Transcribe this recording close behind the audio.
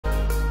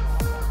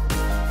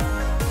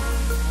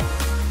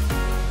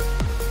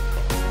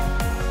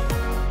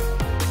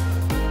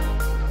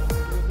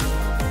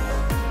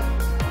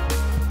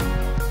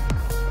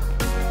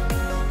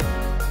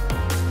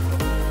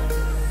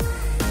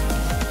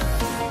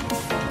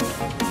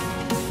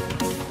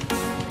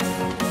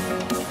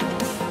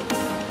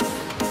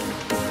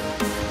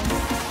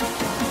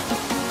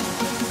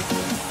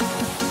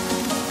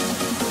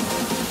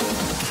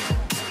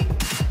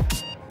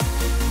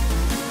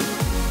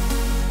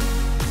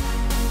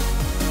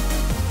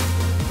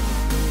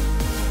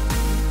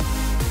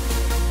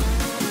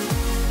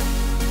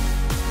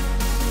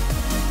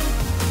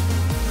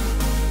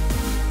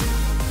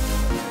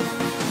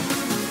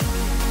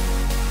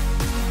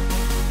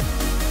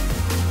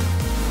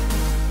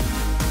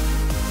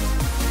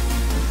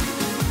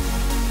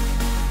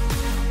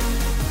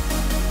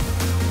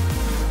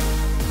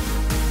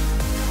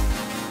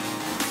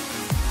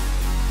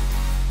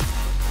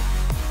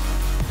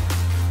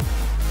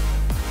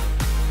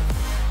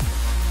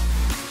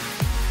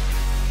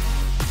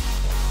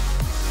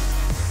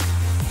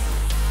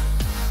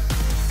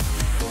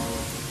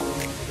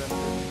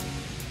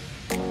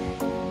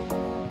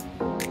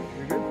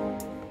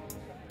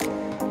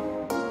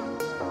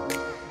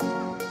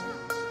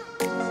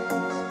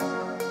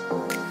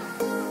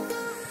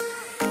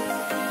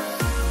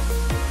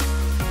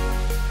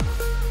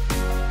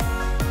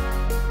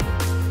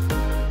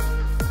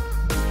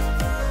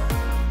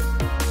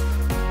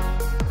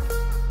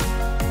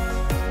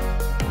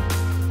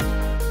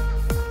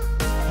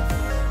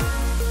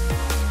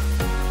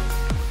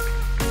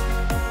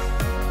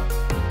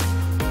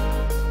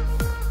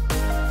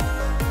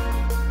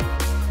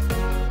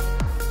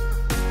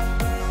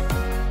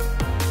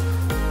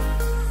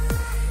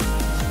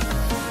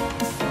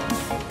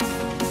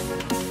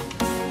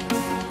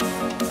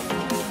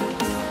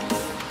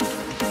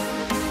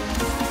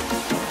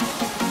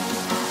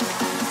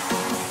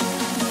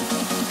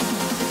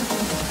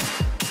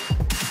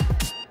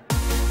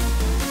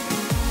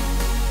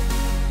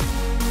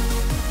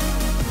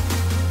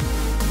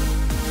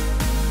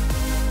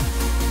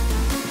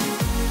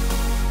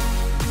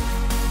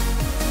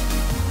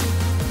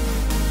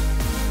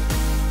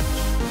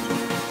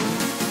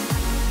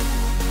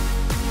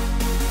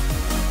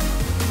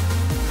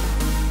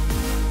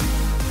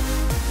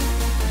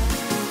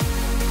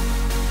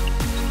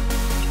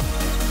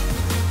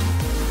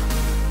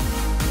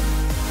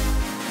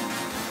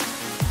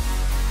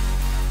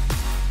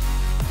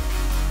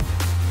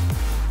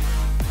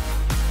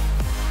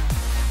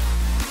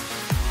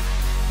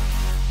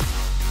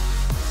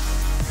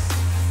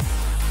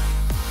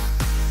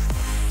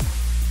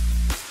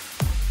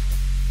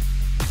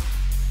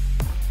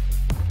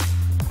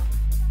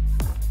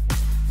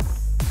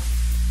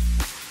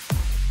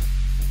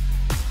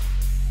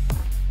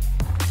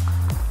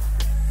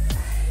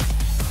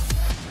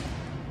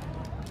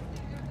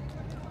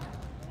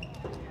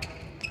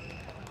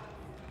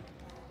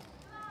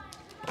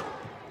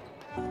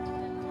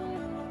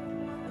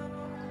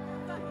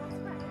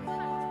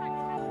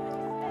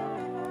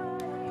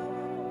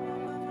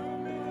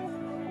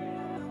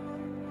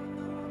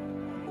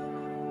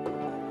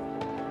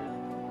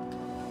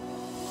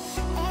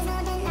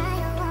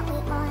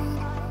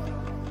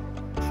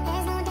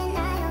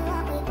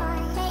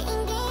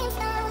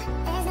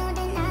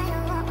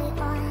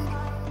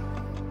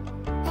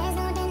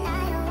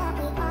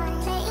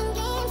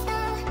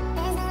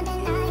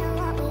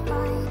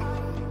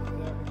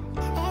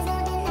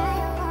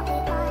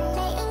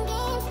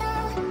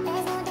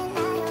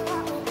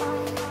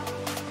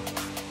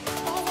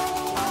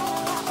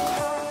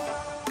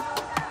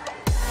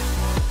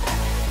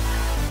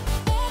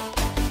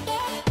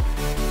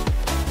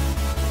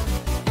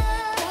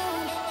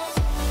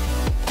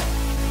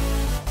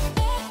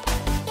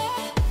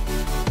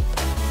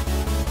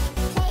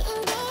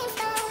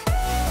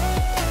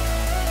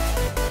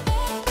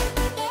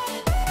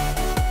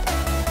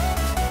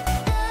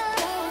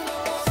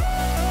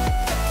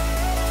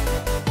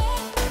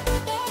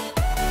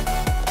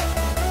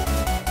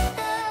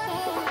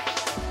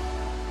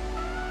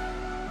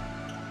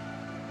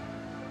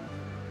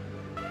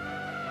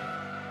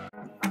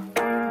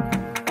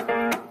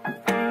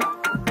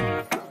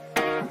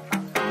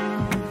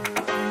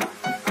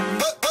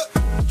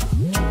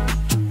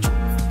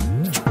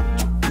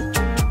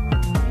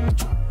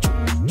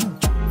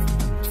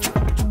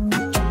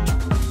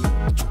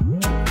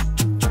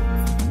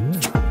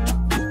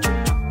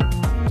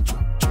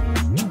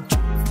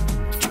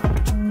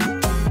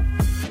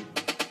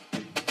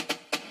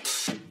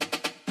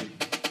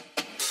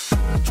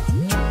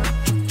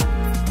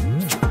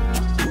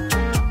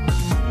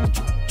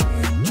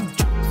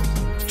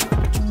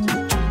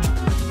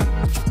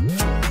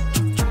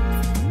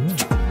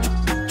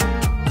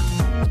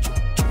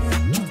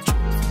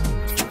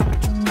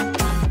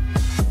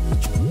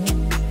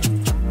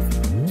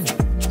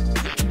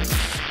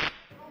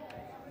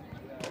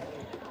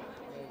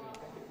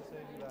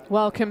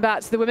Welcome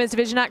back to the Women's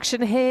Division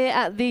action here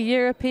at the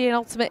European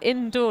Ultimate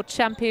Indoor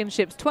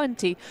Championships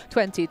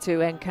 2022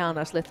 in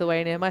Kaunas,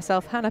 Lithuania.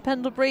 Myself, Hannah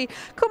Pendlebury,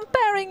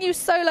 comparing you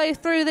solo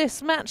through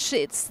this match.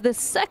 It's the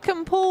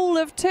second pool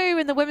of 2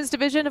 in the Women's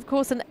Division. Of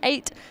course, an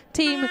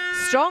 8-team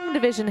strong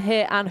division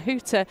here, and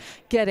Huta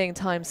getting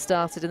time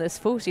started in this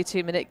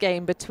 42-minute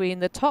game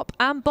between the top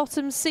and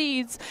bottom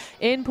seeds.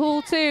 In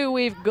Pool 2,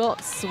 we've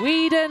got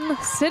Sweden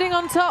sitting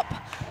on top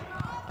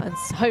and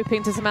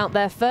hoping to surmount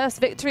their first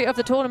victory of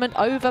the tournament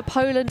over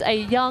Poland,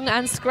 a young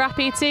and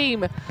scrappy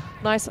team.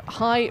 Nice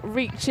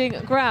high-reaching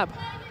grab.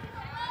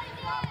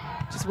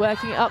 Just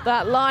working up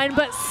that line,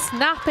 but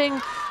snapping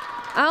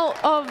out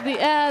of the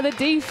air. The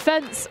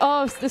defense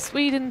of the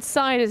Sweden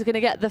side is going to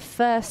get the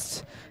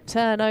first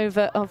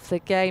turnover of the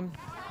game.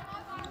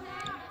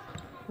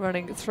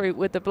 Running through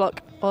with the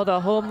block,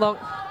 Oda Holmlund.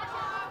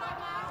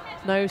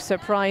 No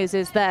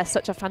surprises there.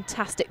 Such a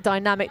fantastic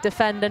dynamic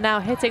defender, now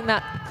hitting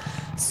that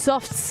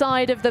soft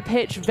side of the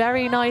pitch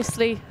very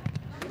nicely.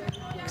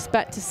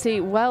 Expect to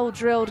see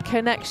well-drilled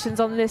connections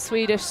on this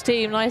Swedish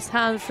team. Nice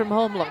hands from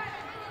Holmlund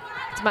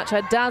to match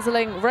her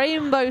dazzling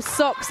rainbow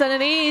socks, and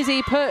an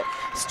easy put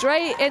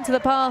straight into the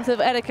path of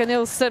Erika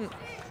Nilsson.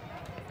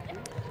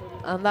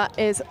 And that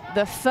is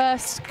the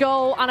first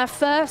goal and a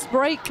first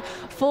break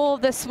for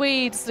the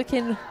Swedes,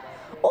 looking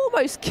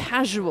almost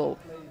casual.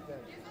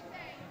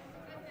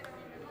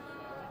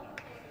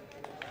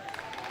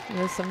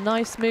 There's some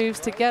nice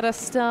moves to get us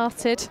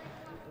started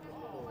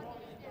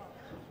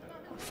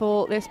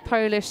for this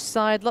Polish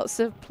side. Lots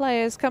of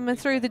players coming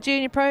through the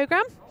junior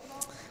program,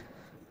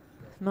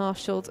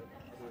 marshalled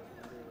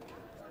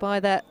by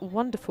their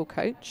wonderful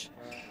coach.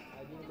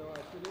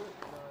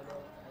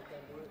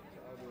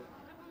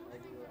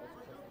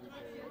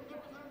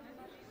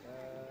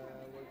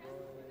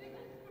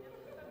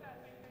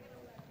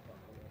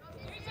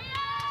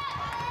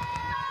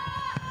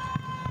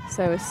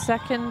 So a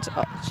second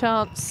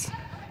chance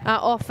at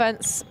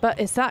offense, but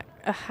is that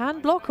a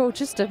hand block or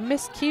just a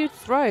miscued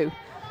throw?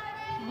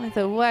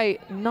 Either way,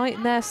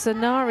 nightmare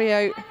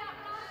scenario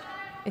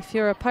if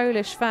you're a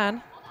Polish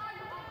fan.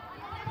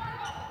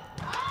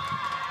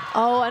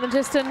 Oh, and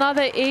just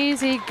another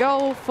easy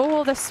goal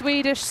for the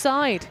Swedish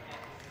side.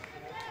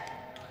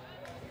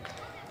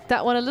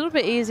 That one a little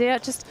bit easier,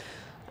 just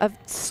a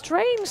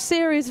strange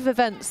series of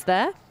events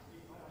there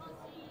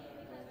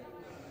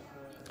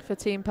for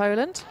Team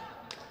Poland.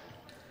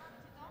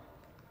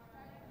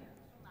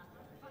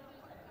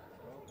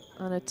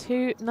 And a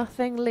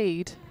 2-0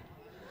 lead.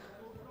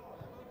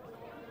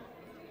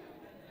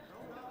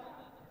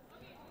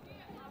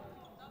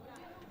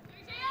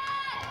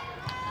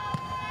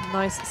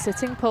 Nice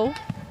sitting pull.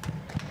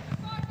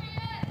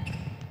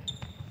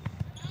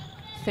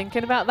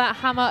 Thinking about that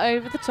hammer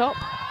over the top.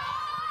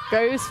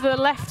 Goes for the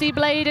lefty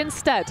blade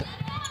instead.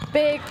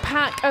 Big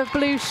pack of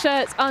blue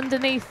shirts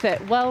underneath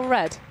it. Well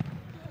read.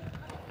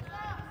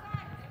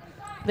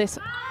 This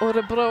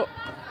Orebro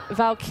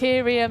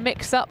Valkyria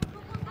mix-up.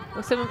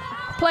 Some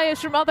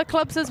players from other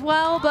clubs as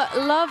well, but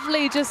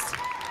lovely, just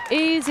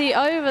easy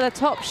over the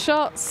top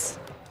shots.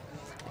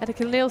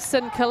 Erika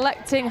Nilsson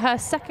collecting her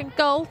second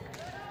goal.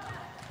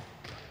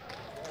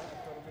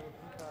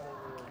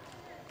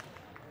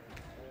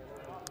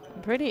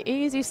 Pretty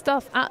easy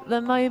stuff at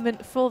the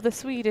moment for the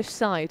Swedish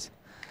side.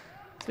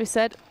 As we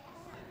said,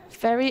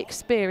 very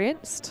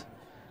experienced.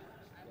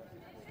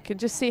 You can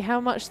just see how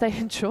much they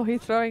enjoy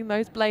throwing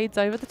those blades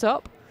over the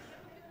top.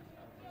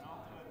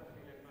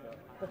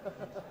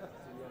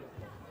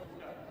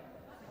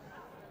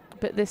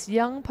 But this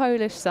young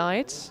Polish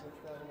side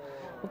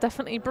will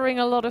definitely bring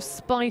a lot of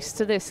spice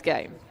to this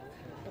game.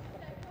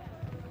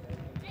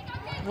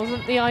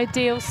 Wasn't the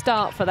ideal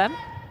start for them.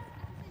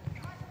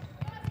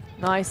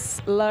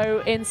 Nice low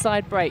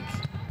inside break.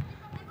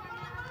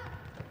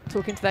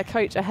 Talking to their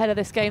coach ahead of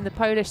this game, the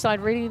Polish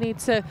side really need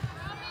to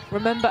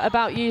remember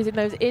about using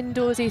those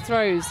indoorsy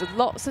throws. There's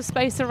lots of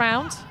space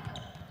around.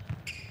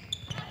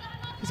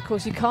 Of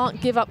course, you can't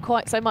give up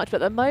quite so much,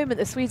 but at the moment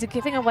the Swedes are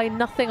giving away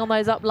nothing on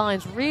those up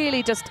lines.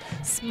 Really just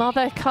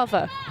smother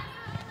cover.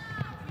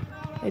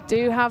 They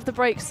do have the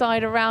break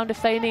side around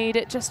if they need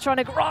it, just trying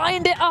to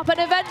grind it up, and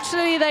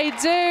eventually they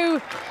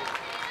do.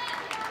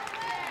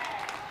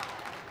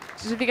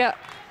 Żywiga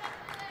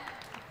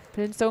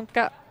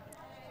Pinsonka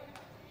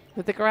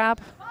with the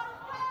grab.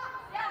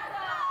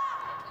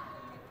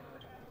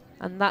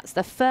 And that's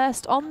the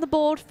first on the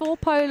board for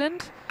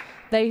Poland.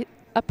 They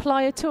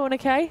apply a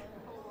tourniquet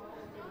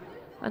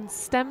and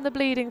stem the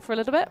bleeding for a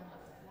little bit.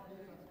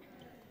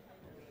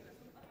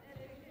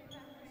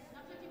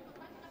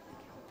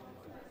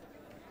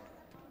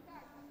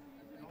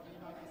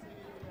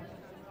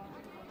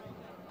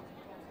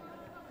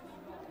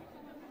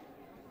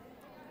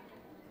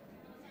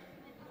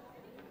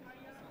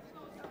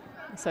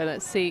 So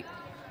let's see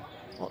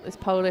what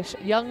this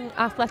young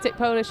athletic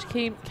Polish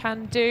team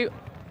can do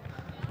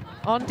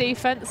on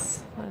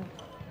defense.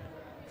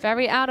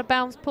 Very out of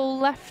bounds pull,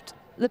 left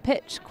the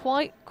pitch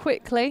quite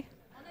quickly.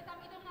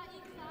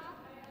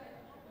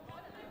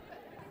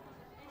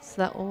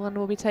 So that one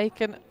will be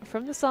taken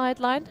from the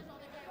sideline.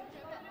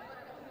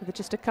 with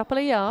just a couple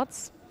of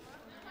yards.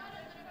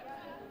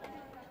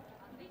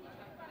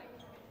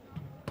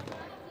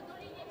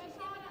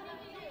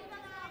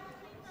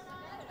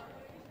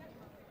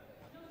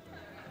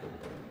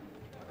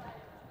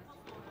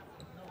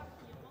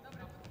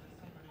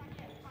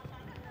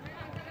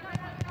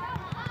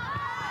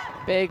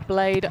 Big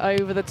blade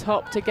over the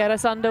top to get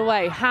us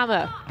underway.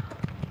 Hammer.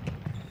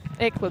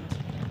 Eklund.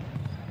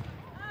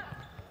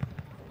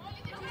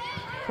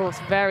 Of course,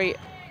 very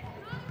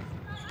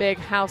big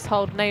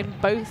household name,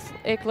 both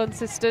Eklund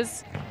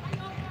sisters.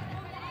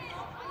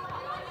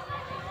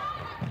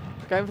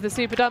 Going for the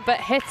super dump, but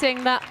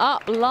hitting that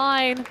up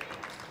line.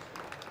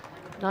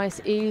 Nice,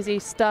 easy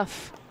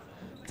stuff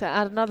to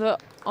add another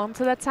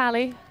onto their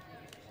tally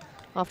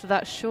after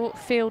that short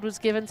field was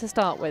given to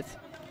start with.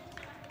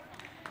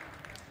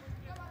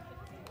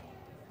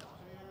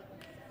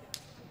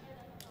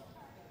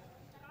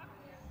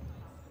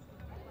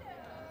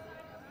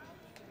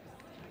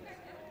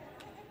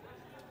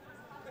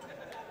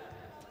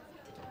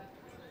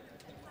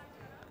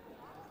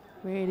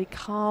 Really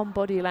calm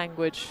body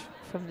language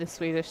from the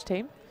Swedish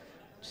team.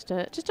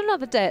 Just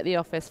another day at the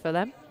office for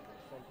them.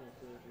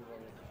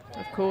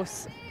 Of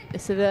course,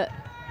 this is a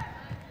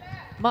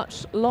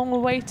much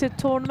long-awaited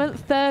tournament.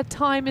 Third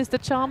time is the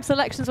charm.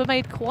 Selections were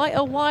made quite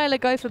a while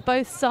ago for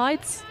both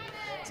sides.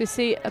 So you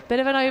see a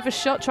bit of an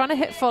overshot, trying to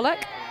hit Fowler,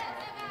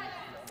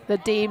 the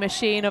D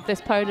machine of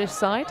this Polish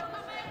side.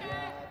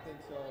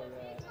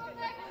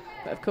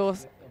 But of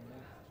course,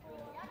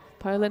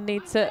 Poland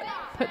needs to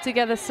put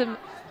together some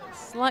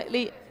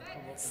slightly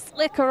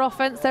slicker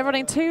offense. They're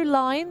running two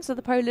lines of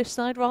the Polish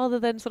side rather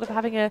than sort of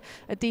having a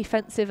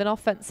defensive and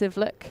offensive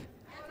look.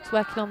 It's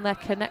working on their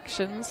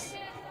connections.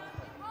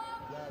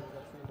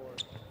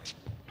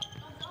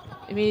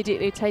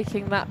 Immediately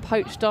taking that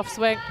poached off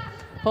swing.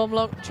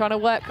 Hormlong trying to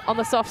work on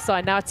the soft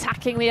side, now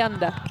attacking the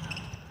under.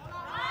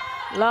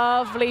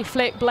 Lovely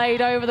flick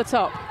blade over the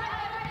top.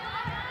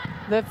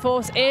 The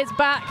force is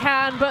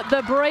backhand, but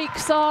the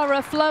breaks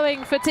are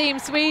flowing for Team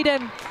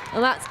Sweden.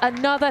 And that's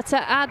another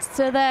to add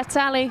to their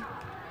tally.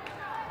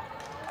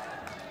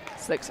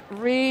 This looks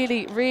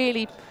really,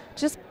 really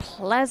just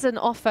pleasant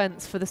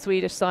offense for the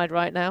Swedish side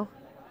right now.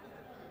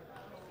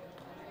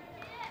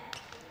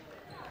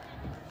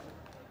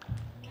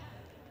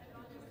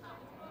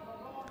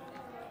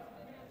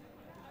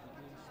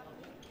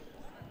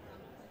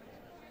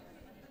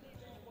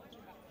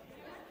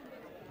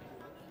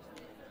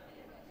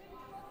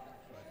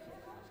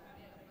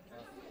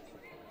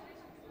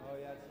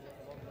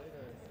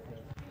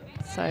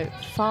 So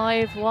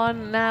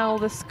 5-1 now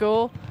the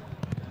score.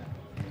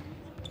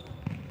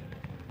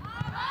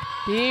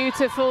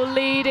 Beautiful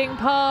leading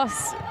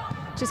pass.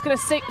 Just going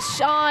to sit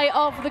shy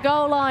of the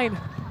goal line.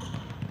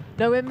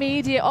 No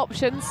immediate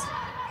options.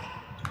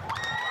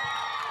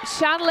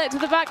 Channel it to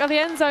the back of the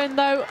end zone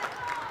though.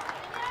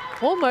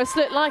 Almost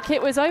looked like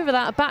it was over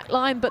that back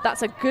line, but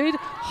that's a good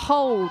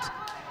hold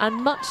and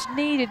much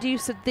needed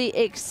use of the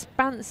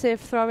expansive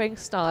throwing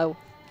style.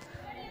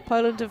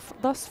 Poland have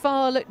thus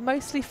far looked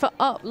mostly for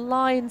up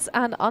lines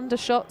and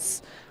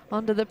undershots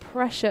under the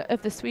pressure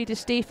of the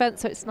Swedish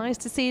defense, so it's nice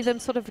to see them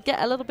sort of get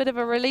a little bit of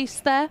a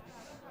release there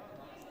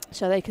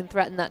so they can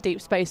threaten that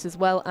deep space as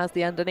well as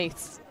the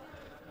underneaths.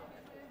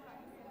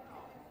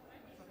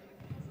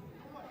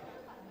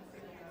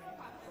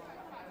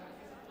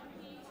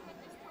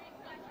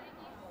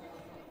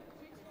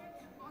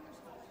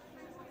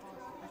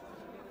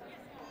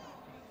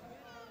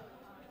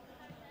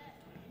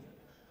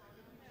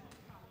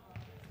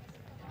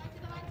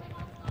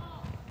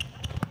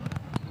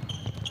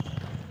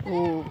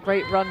 Ooh,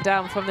 great run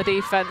down from the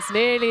defense.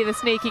 Nearly the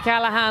sneaky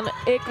Callahan.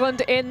 Eklund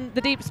in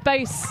the deep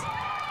space.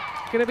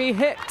 Going to be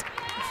hit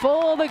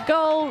for the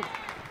goal.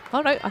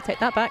 Oh no, I take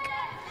that back.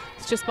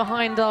 It's just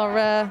behind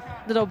our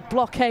little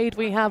blockade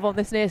we have on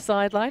this near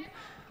sideline.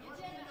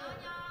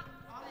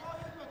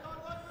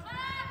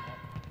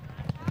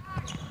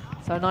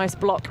 So a nice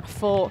block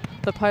for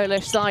the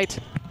Polish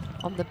side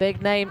on the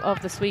big name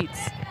of the Swedes.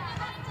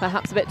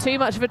 Perhaps a bit too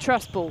much of a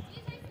trust ball.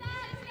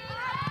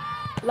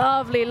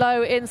 Lovely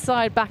low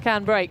inside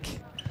backhand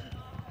break.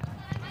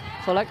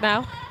 Fowler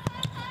now.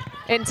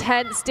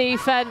 Intense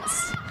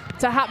defense.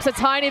 Perhaps a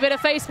tiny bit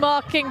of face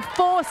marking.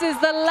 Forces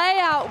the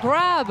layout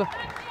grab.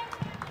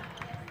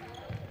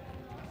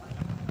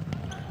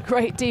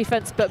 Great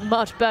defense, but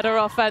much better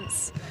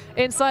offense.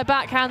 Inside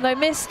backhand though,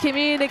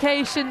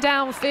 miscommunication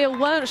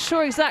downfield. Weren't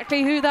sure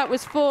exactly who that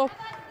was for.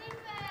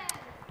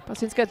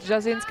 Basinska to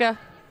Jasinska.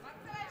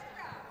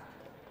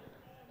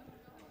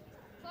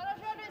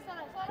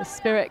 The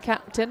Spirit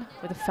captain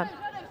with a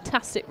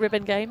fantastic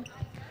ribbon game.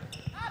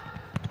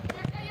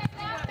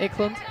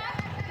 Eklund.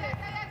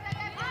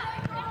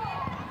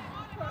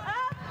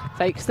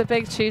 Fakes the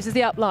big, chooses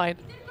the up line.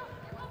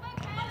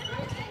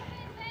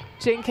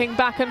 Jinking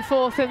back and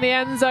forth in the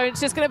end zone. It's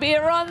just going to be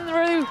a run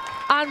through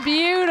and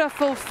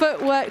beautiful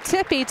footwork.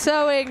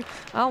 Tippy-toeing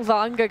Alva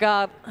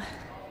Angergaard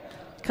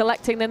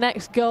collecting the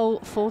next goal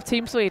for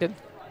Team Sweden.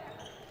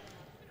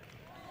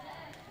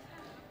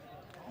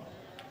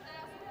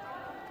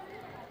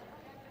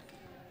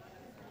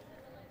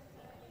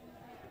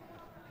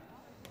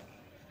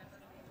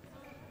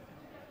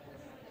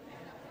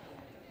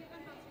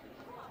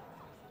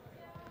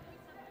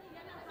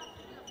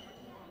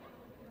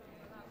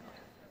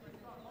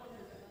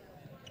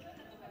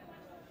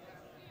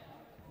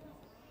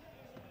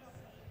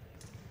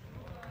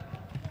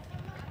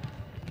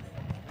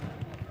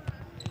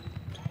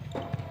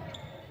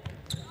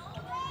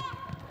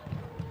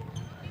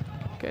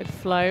 Good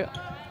flow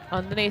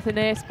underneath the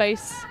near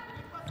space.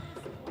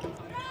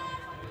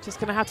 Just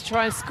going to have to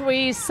try and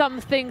squeeze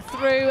something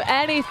through,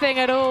 anything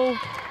at all.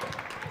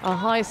 A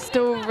high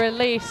stall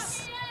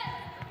release.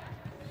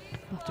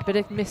 After a bit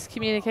of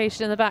miscommunication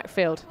in the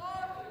backfield.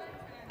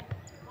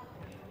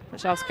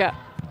 Machalska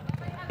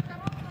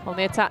on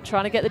the attack,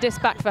 trying to get the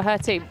disc back for her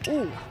team.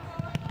 Ooh,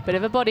 bit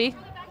of a body.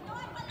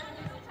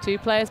 2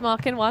 players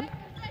marking 1.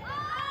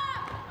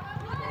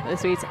 The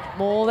Swedes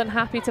more than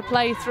happy to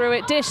play through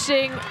it.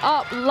 Dishing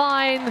up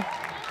line.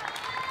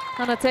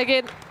 Hanna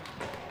Tegin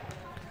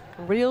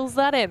reels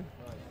that in.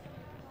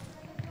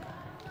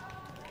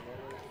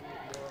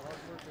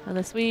 And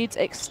the Swedes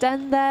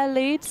extend their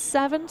lead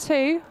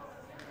 7-2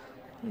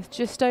 with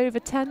just over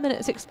 10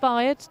 minutes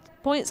expired.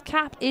 Points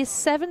cap is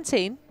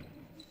 17.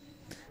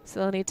 So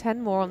they'll need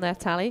 10 more on their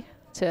tally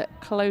to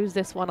close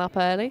this one up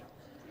early.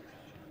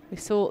 We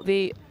saw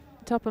the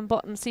top and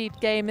bottom seed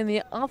game in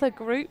the other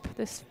group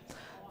this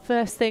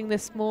first thing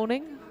this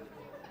morning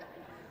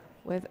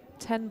with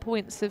 10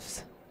 points of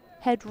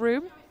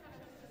headroom.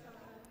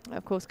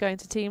 Of course, going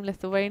to Team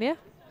Lithuania.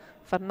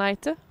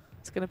 Varnaita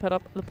is going to put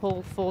up the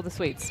ball for the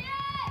Swedes.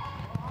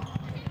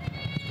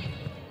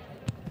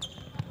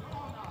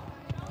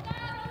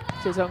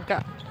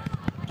 Chizonka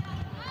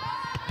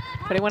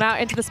putting one out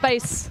into the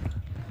space.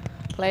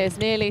 Players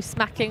nearly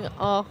smacking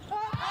our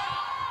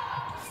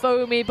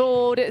foamy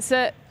board. It's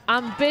an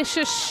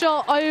ambitious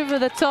shot over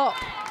the top.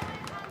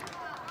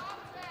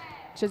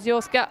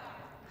 Chizorska,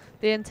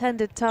 the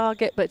intended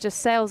target, but just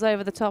sails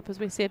over the top as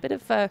we see a bit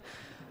of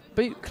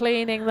boot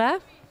cleaning there.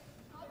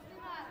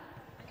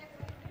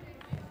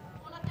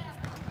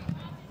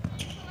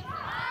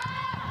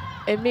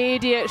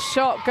 Immediate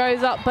shot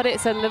goes up, but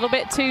it's a little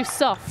bit too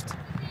soft.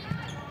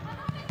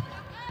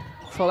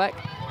 Fowler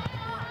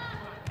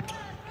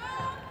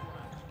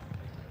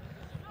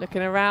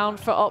looking around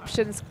for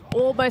options,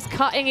 almost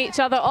cutting each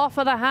other off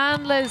of the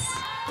handlers.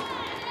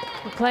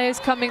 The players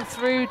coming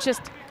through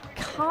just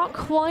can't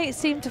quite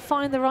seem to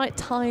find the right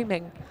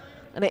timing,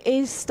 and it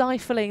is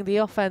stifling the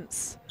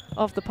offense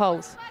of the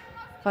Poles.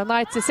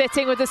 Varnaita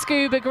sitting with the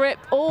scuba grip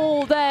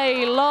all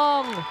day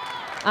long,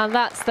 and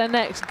that's the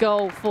next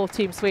goal for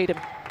Team Sweden.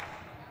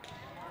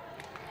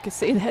 You can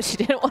see that she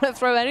didn't want to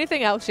throw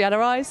anything else. She had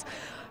her eyes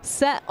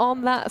set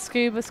on that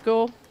scuba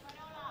score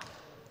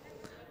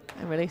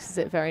and releases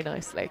it very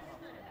nicely.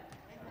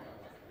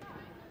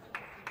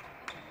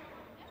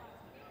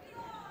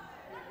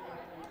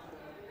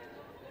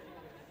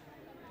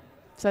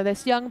 So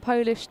this young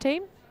Polish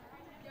team,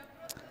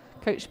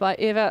 coached by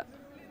Eva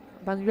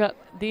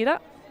Bandura,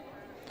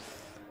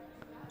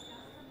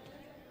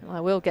 and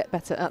I will get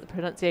better at the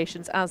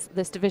pronunciations as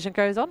this division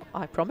goes on,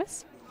 I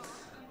promise.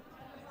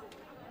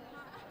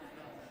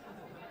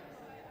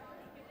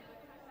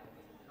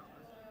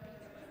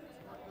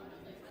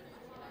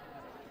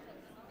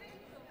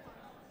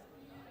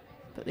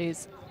 But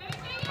these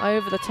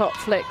over-the-top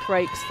flick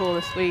breaks for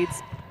the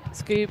Swedes.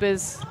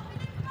 Scubas,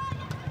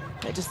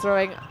 they're just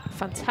throwing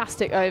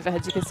fantastic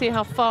overheads. You can see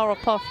how far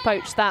off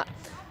poach that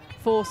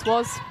force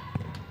was.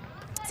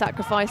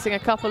 Sacrificing a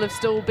couple of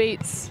stall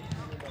beats.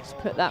 Just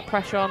put that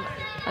pressure on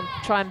and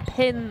try and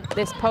pin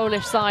this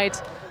Polish side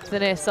to the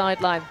near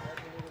sideline.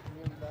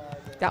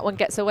 That one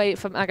gets away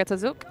from Agata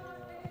Zuk.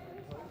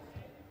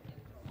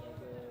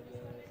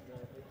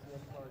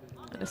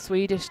 And a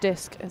Swedish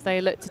disc as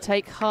they look to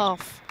take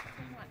half.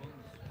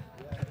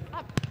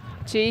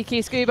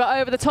 Cheeky scuba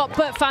over the top,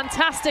 but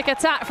fantastic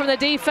attack from the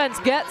defense,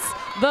 gets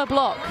the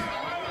block.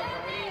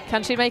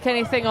 Can she make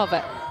anything of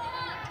it?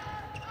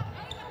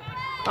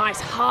 Nice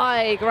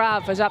high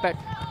grab for Zabek.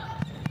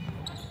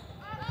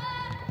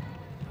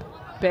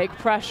 Big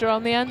pressure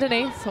on the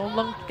underneath,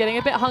 Holmlund getting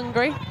a bit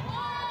hungry.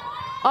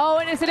 Oh,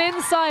 and it's an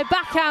inside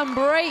backhand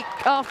break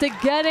after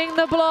getting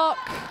the block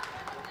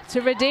to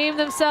redeem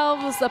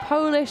themselves. The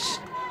Polish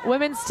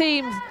women's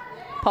team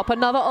pop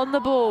another on the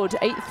board,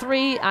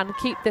 8-3, and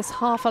keep this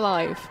half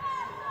alive.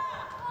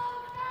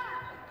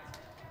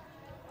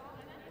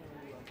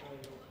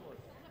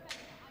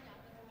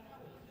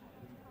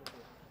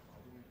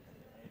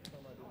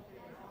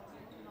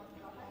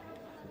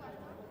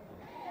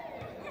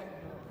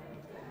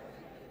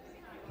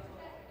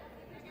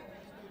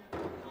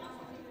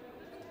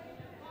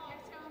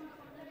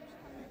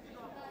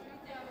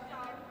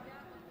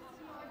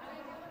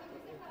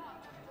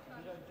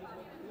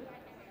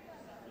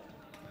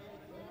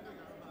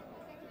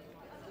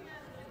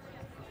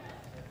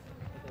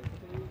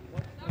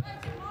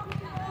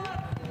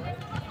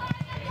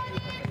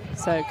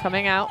 So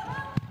coming out,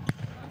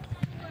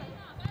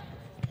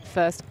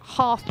 first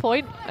half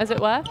point, as it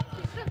were,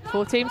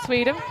 for Team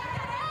Sweden.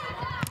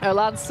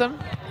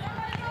 Olansson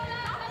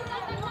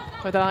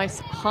with a nice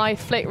high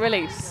flick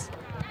release.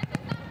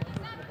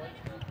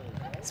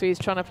 Swedes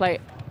trying to play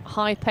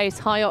high pace,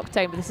 high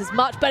octane, but this is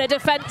much better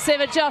defensive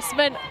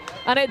adjustment,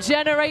 and it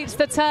generates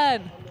the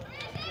turn.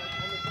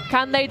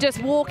 Can they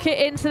just walk it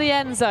into the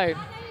end zone?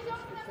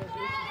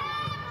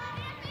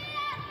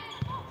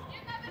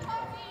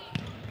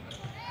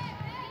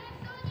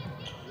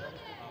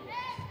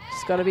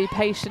 Just got to be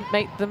patient,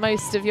 make the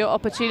most of your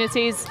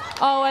opportunities.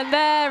 Oh, and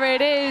there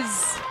it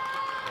is.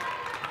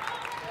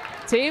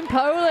 Team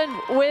Poland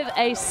with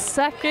a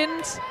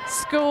second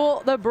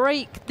score, the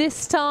break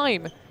this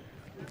time.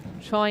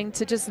 Trying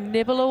to just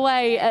nibble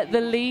away at the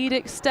lead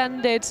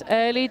extended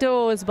early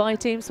doors by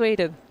Team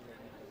Sweden.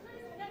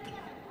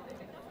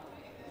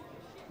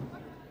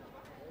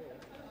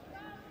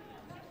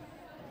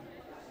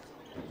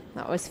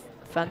 That was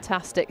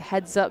fantastic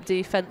heads-up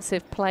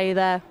defensive play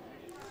there.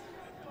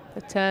 The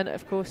turn,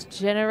 of course,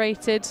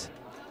 generated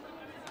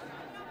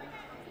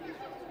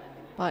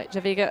by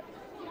Javiga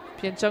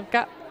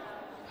Pięcionka.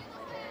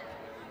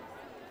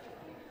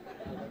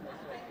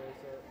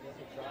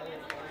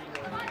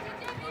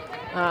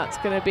 That's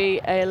going to be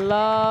a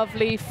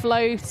lovely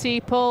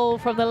floaty pull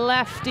from the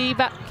lefty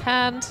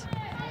backhand.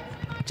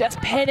 Just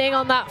pinning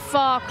on that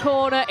far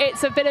corner.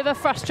 It's a bit of a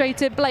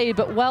frustrated blade,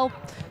 but well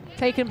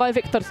taken by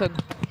Viktorsson.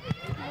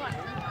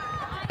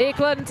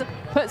 Eklund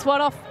puts one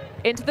off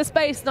into the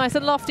space, nice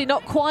and lofty,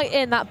 not quite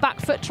in, that back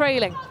foot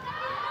trailing.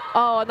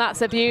 Oh, and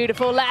that's a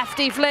beautiful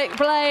lefty flick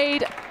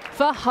blade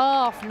for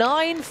half.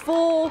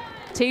 9-4,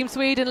 Team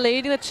Sweden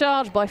leading the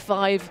charge by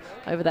 5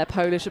 over their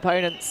Polish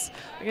opponents.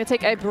 We're going to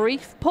take a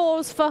brief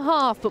pause for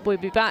half, but we'll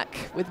be back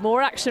with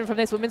more action from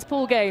this women's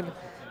pool game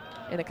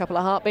in a couple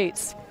of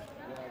heartbeats.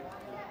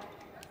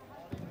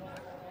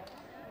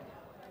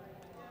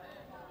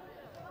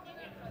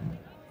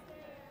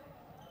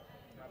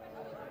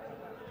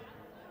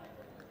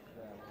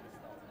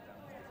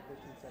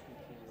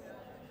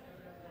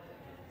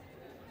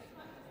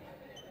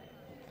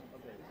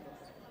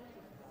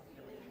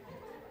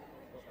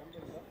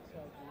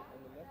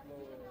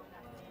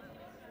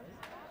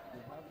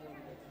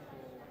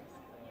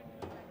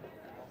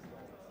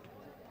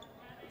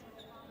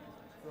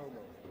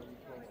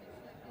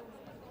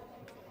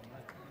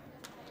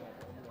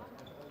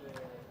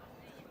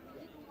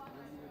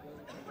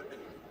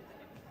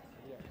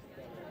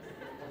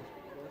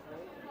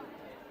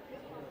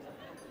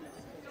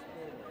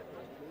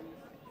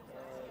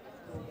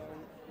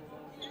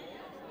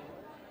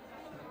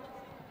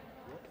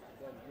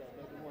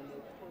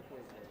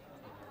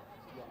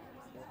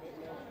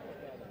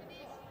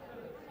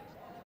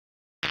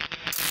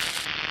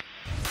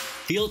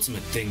 The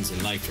ultimate things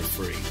in life are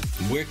free,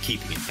 and we're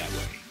keeping it that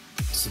way.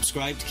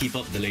 Subscribe to keep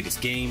up with the latest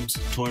games,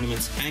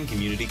 tournaments, and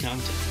community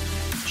content.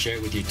 Share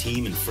it with your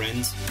team and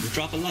friends, and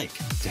drop a like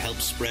to help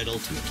spread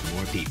Ultimate to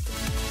more people.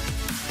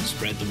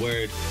 Spread the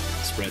word,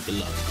 spread the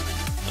love.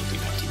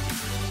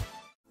 Ulti.TV.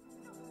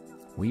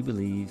 We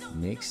believe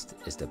mixed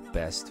is the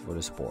best for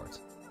the sport,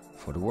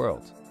 for the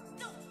world.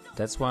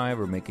 That's why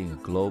we're making a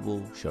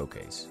global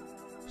showcase,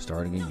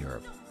 starting in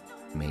Europe,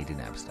 made in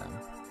Amsterdam.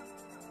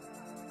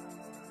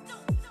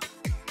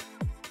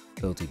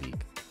 Ulti.TV.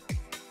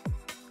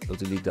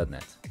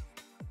 ulti.net.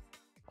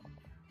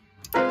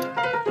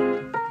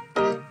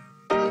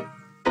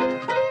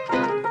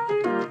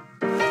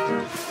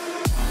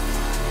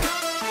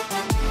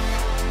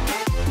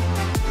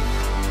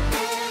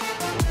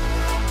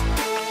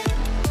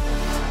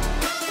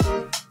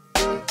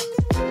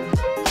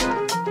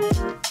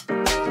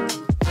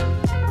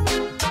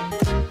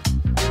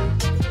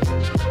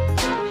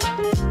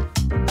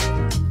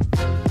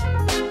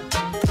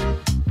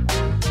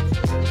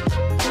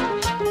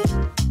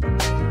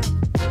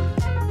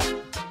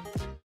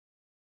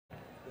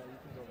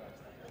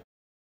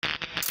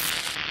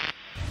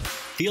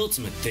 The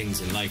ultimate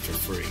things in life are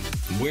free,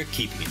 and we're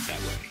keeping it that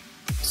way.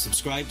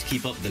 Subscribe to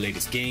keep up with the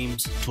latest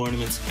games,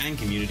 tournaments, and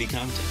community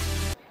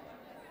content.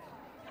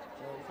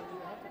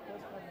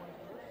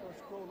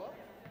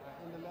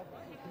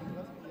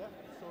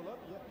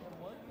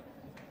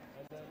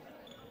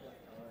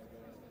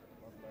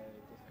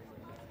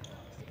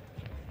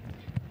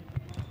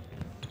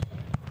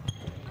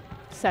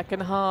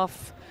 Second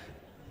half,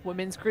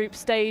 women's group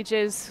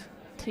stages.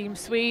 Team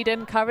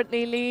Sweden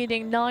currently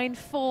leading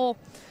 9-4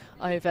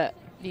 over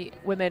the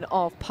women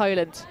of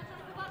Poland.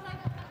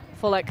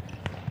 Fowler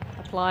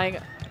applying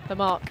the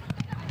mark.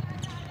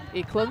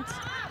 Eklund,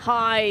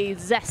 high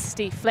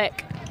zesty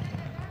flick.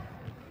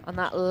 And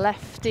that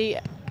lefty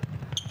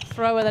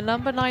thrower, the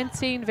number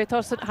 19,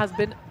 Viktorsson, has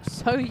been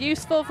so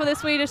useful for the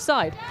Swedish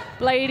side.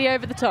 Bladey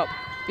over the top.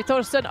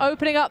 Viktorsson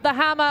opening up the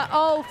hammer.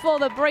 Oh, for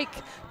the break.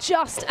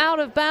 Just out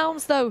of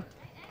bounds, though.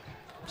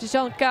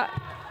 Pięcionka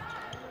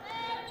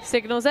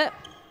signals it.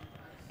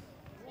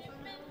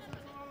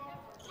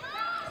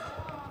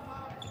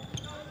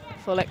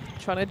 Fowler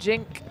trying to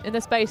jink in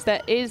the space.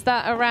 There is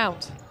that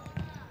around.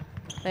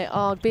 They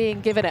are being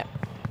given it.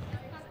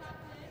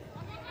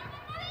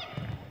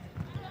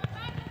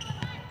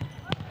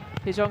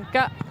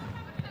 Pięcionka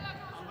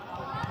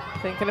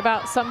thinking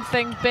about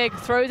something big.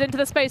 Throws into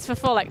the space for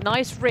Fowler.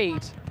 Nice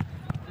read.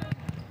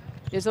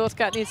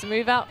 Jezorska needs to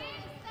move out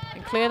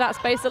and clear that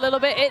space a little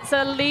bit. It's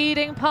a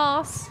leading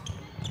pass.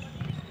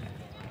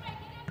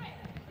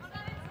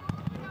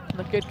 And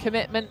a good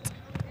commitment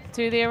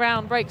to the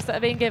around breaks that are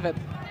being given.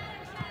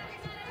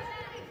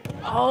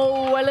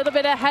 Oh, a little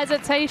bit of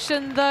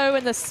hesitation though,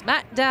 and the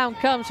smackdown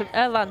comes from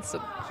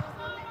Erlandsson.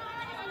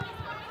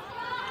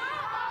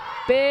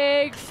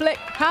 big flick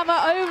hammer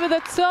over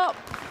the top.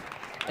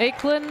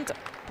 Eklund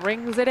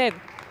brings it in.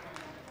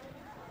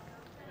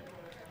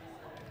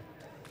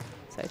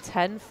 So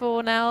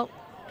 10-4 now,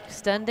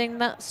 extending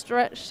that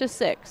stretch to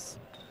 6.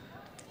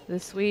 The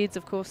Swedes,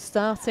 of course,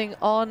 starting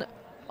on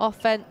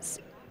offense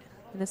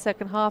in the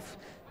second half,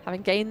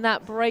 having gained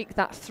that break,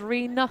 that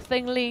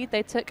 3-0 lead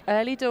they took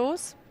early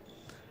doors.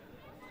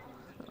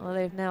 Well,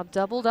 they've now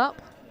doubled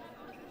up.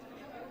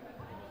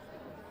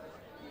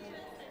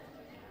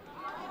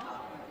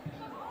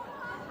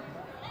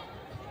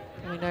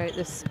 We know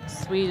this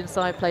Sweden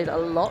side plays a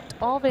lot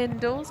of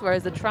indoors,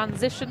 whereas the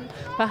transition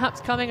perhaps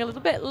coming a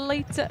little bit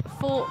later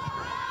for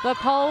the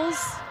Poles.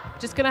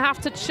 Just going to have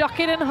to chuck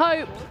it and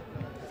hope.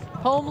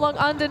 Holmlund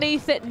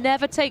underneath it,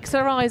 never takes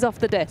her eyes off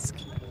the disc.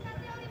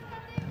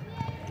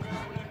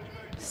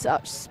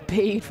 Such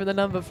speed from the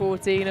number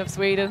 14 of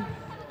Sweden.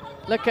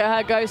 Look at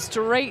her go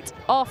straight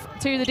off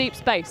to the deep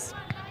space.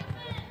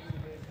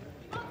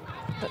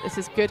 But this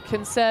is good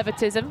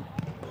conservatism.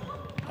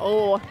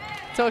 Oh,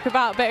 talk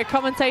about a bit of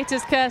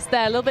commentator's curse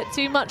there. A little bit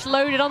too much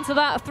loaded onto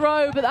that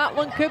throw, but that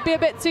one could be a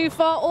bit too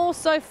far.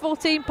 Also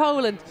 14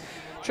 Poland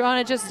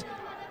trying to just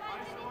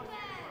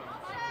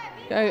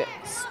go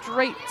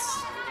straight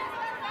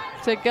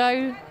to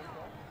go.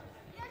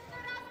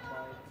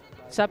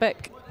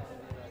 Szabek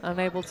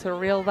unable to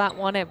reel that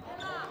one in.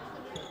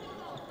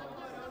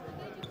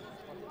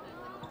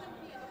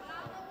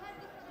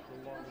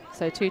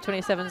 So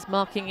 2:27s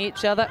marking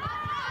each other.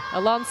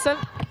 Alonso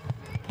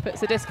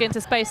puts the disc into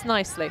space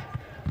nicely.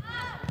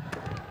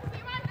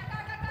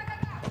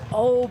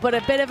 Oh, but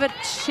a bit of a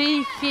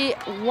cheeky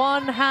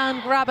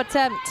one-hand grab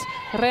attempt.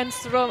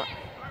 Renström,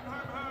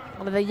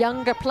 one of the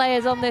younger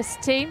players on this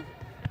team.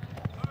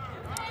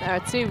 There are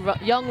two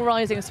young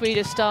rising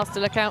Swedish stars to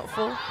look out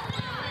for.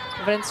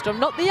 Renström,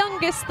 not the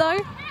youngest though.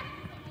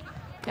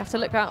 You have to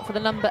look out for the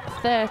number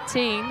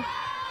 13.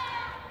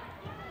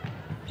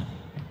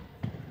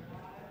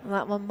 And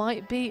that one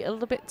might be a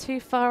little bit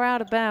too far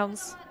out of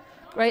bounds.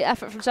 Great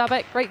effort from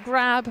Szabek, great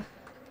grab.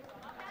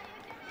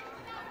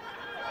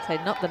 Say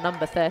not the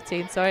number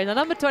 13, sorry, the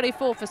number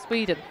 24 for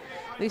Sweden.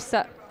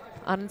 Lisa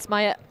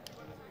Arnsmeyer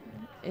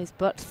is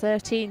but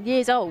 13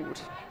 years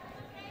old.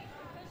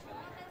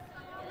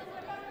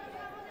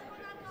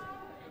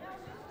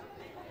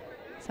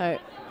 So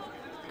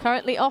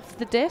currently off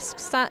the disc,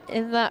 sat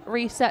in that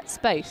reset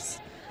space.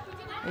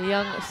 A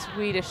young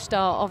Swedish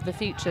star of the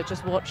future,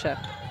 just watch her.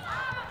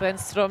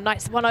 Renström,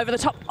 nice one over the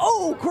top.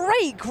 Oh,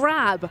 great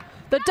grab.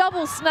 The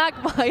double snag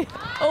by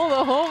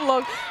Ola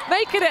Holmlund,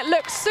 making it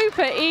look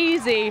super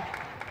easy.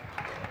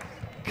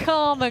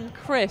 Calm and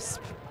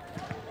crisp.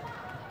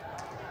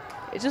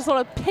 It just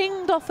sort of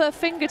pinged off her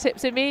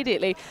fingertips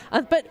immediately,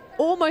 but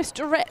almost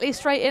directly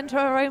straight into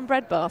her own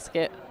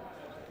breadbasket.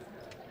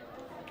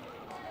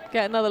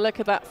 Get another look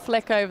at that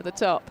flick over the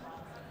top.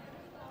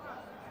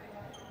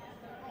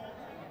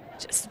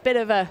 Just a bit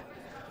of a,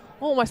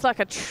 almost like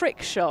a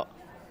trick shot.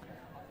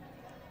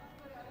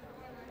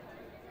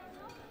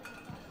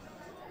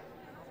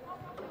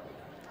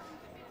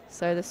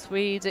 So the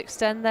Swedes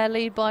extend their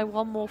lead by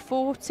one more,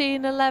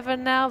 14-11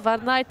 now.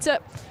 Varnaita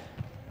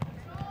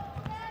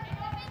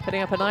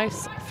putting up a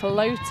nice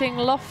floating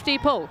lofty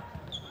pull.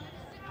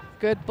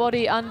 Good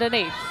body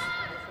underneath.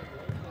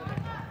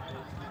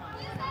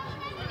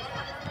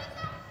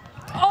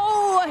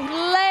 Oh, a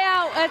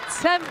layout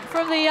attempt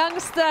from the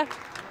youngster.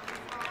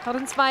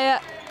 Arnsmeyer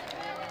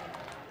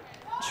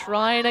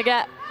trying to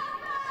get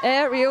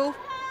aerial,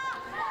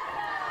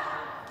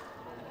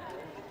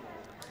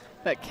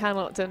 but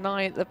cannot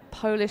deny the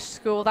Polish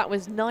score. That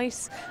was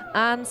nice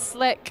and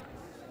slick.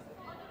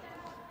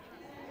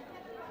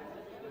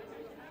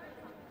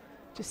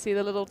 Just see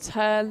the little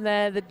turn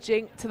there, the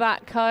jink to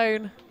that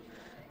cone.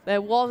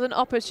 There was an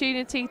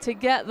opportunity to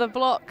get the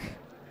block.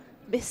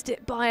 Missed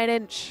it by an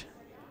inch.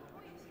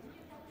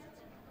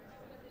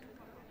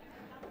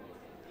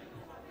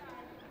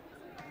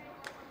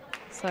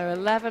 So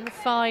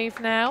 11-5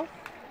 now.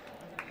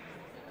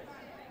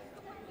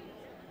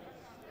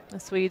 The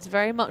Swedes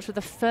very much with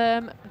a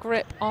firm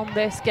grip on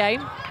this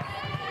game.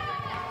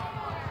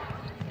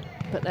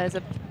 But there's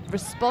a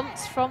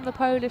response from the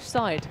Polish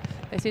side.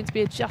 They seem to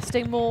be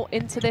adjusting more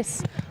into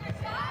this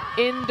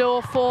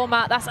indoor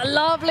format. That's a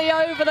lovely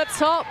over the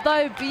top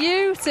though,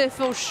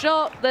 beautiful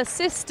shot. The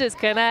sisters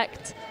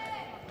connect.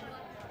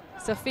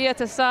 Sofia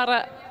to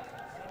Sara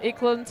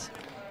Eklund.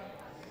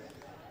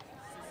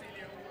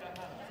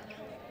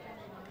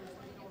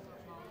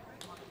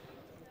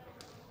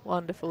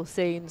 Wonderful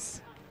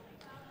scenes.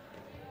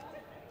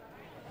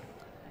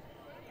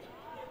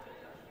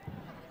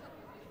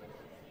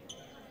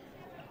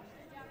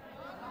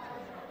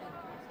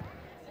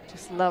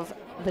 Just love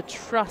the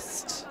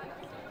trust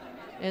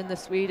in the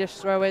Swedish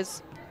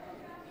throwers.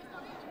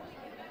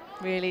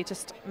 Really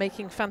just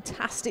making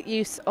fantastic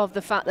use of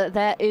the fact that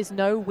there is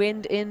no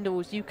wind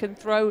indoors. You can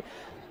throw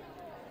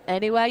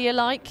anywhere you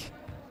like.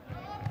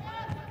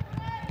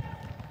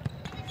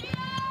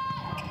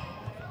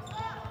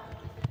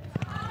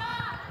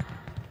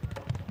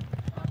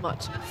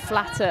 Much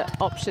flatter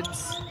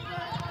options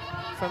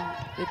from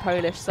the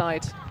Polish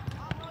side.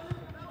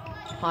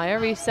 Higher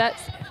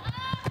resets.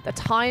 The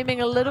timing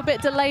a little bit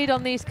delayed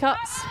on these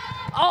cuts.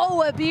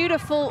 Oh, a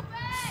beautiful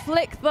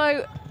flick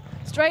though,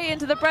 straight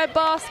into the bread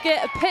basket.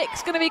 A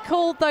pick's going to be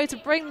called though to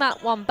bring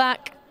that one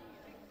back.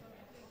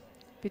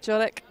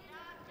 Bijolik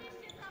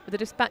with the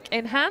disc back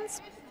in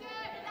hands.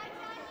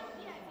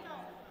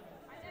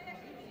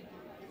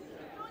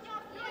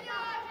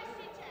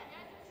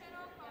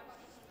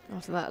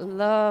 After that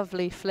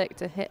lovely flick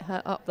to hit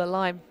her up the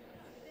line.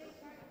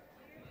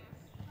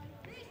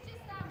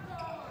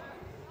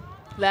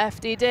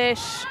 Lefty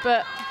dish,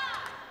 but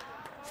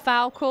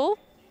foul call.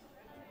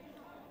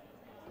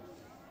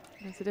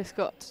 As the disc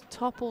got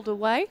toppled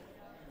away.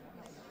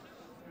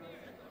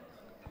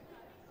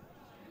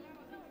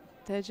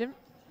 Dejim.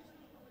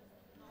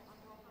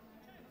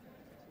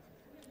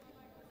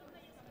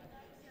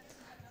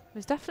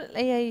 There's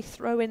definitely a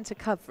throw into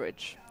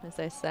coverage, as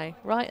they say,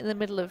 right in the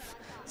middle of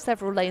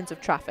several lanes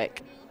of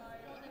traffic.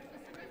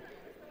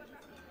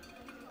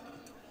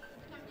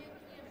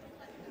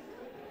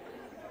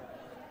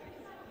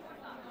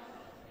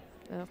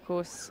 And of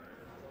course,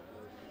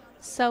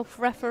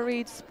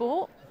 self-refereed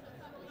sport,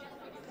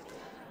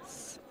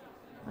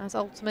 as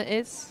Ultimate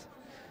is.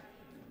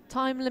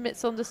 Time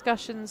limits on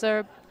discussions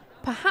are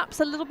perhaps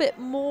a little bit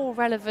more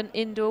relevant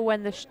indoor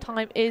when the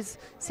time is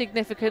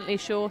significantly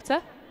shorter.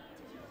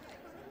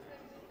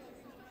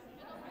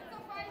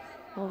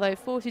 Although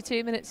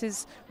 42 minutes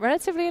is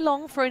relatively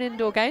long for an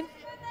indoor game.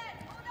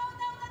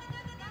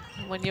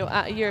 When you're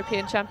at a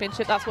European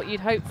Championship, that's what you'd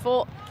hope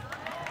for.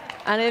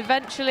 And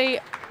eventually,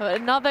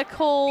 another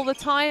call, the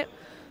time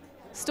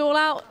stall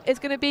out is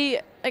going to be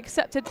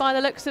accepted by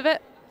the looks of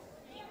it.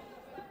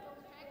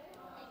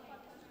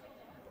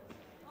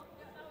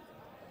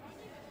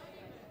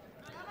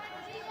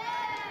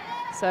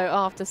 So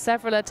after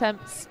several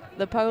attempts,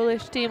 the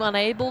Polish team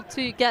unable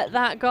to get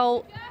that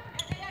goal.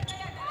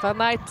 Van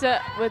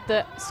Meijter with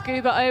the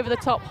scuba over the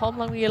top.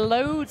 Holmlund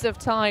loads of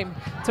time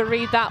to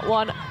read that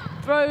one.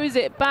 Throws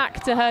it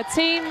back to her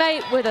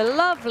teammate with a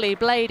lovely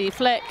bladey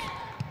flick.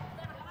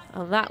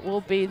 And that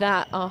will be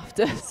that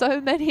after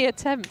so many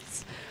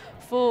attempts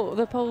for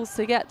the Poles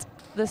to get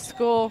the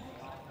score.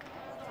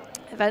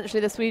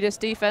 Eventually the Swedish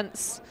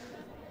defense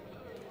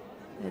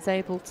is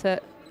able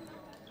to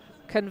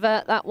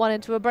convert that one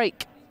into a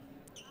break.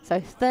 So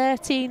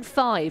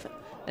 13-5,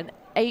 an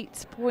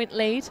 8-point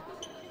lead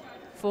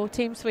for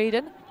Team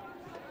Sweden.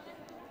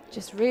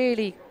 Just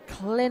really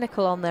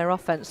clinical on their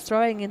offense,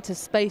 throwing into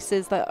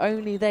spaces that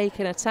only they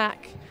can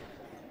attack.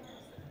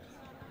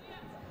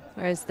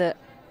 Whereas the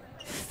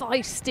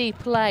feisty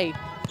play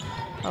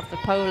of the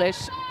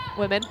Polish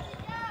women.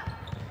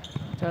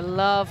 To a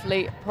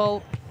lovely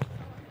pull.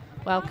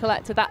 Well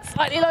collected, that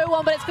slightly low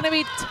one, but it's going to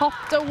be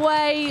topped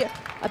away.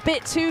 A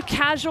bit too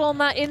casual on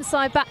that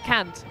inside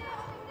backhand.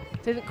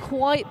 Didn't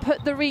quite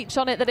put the reach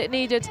on it that it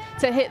needed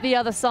to hit the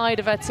other side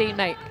of her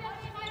teammate.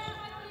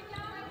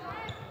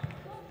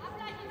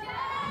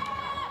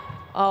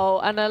 Oh,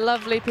 and a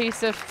lovely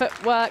piece of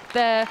footwork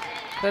there.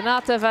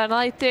 Renate Van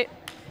Meijter.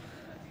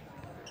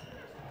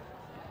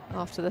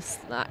 After the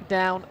snack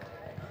down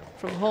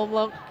from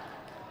Holmlund.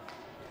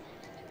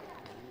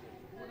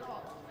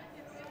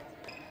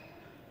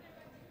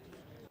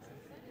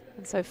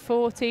 And so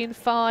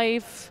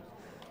 14-5.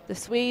 The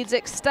Swedes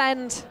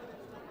extend.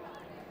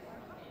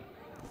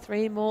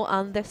 3 more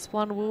and this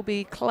one will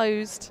be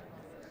closed.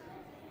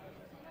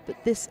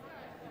 But this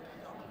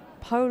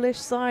Polish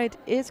side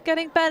is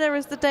getting better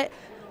as the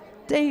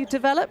day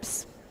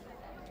develops.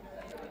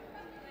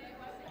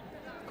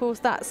 Of course,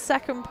 that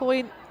second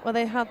point where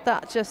they had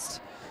that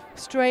just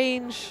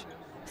strange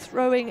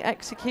throwing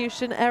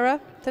execution error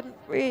didn't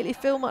really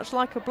feel much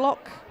like a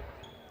block.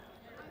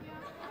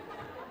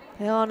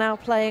 They are now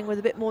playing with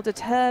a bit more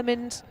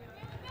determined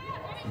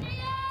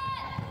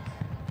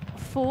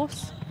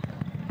force.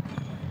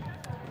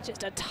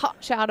 Just a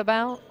touch out of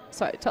bounds.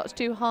 Sorry, touch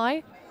too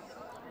high.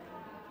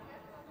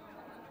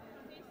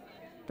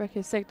 Break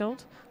is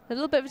signalled. A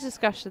little bit of a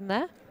discussion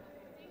there.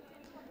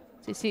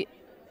 So you see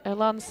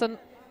Erlandsson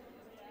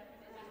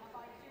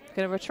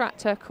going to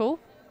retract her call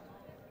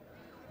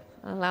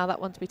and allow that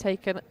one to be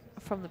taken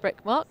from the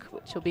brick mark,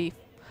 which will be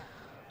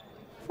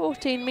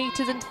 14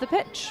 metres into the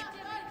pitch.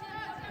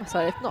 Oh,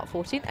 sorry, not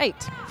 14, 8.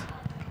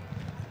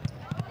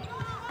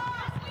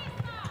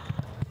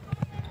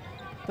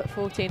 But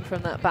 14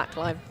 from that back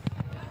line.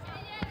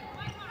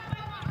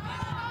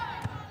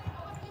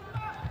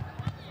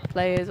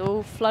 Players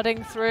all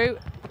flooding through.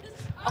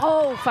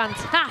 Oh,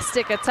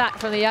 fantastic attack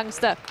from the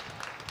youngster.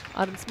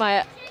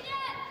 Adamsmeyer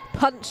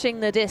punching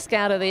the disc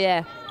out of the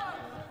air.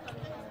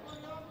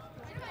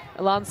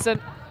 Erlandsson.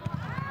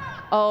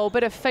 Oh,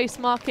 bit of face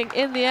marking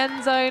in the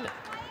end zone.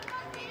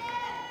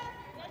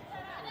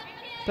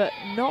 But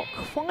not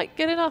quite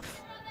good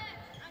enough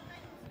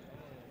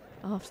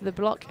after the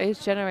block is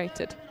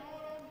generated.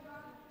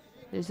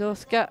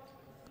 Zuzorska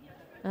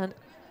and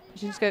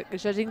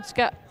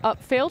Jadzinska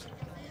upfield.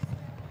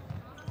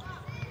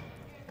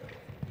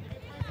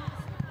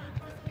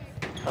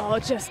 Oh,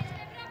 just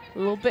A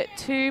little bit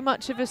too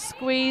much of a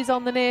squeeze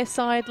on the near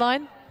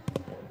sideline.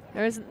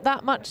 There isn't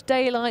that much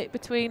daylight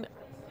between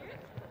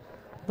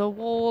the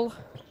wall,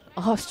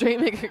 our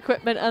streaming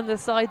equipment, and the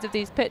sides of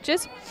these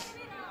pitches.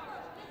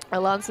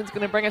 Erlandsson's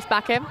going to bring us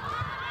back in.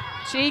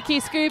 Cheeky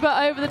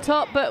scuba over the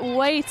top, but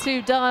way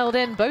too dialed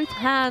in. Both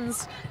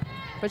hands.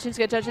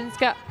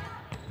 Jajinska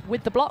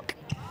with the block.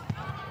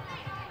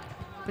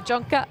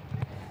 Bajonka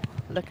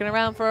looking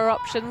around for her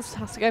options.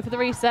 Has to go for the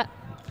reset.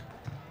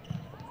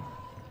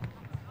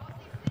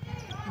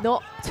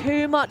 Not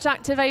too much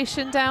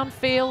activation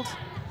downfield.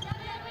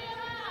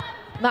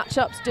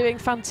 Matchups doing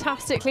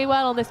fantastically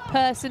well on this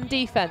person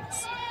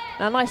defense.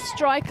 Now, nice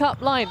strike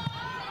up line.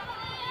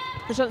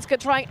 Bajonka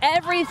trying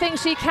everything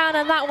she can,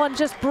 and that one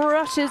just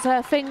brushes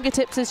her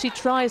fingertips as she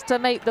tries to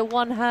make the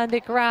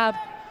one-handed grab.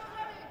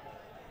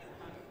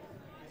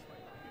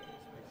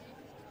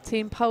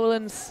 Team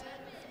Poland's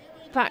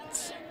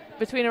packed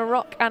between a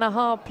rock and a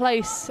hard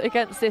place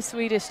against this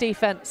Swedish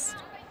defense.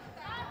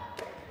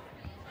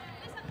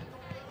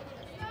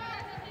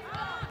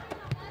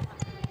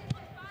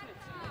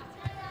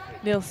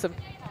 Nilsson.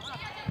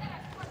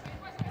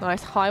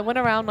 Nice high one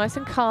around, nice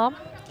and calm.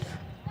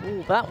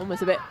 Ooh, that one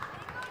was a bit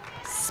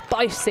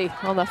spicy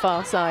on the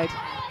far side.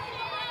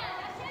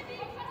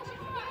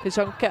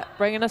 Bajonka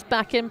bringing us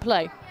back in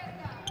play.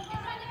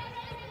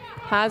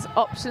 Has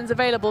options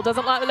available,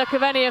 doesn't like the look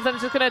of any of them,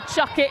 just going to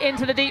chuck it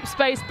into the deep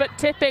space, but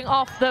tipping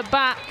off the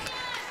back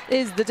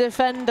is the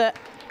defender,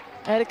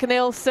 Erika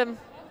Nilsson.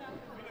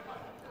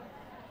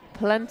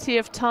 Plenty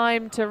of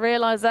time to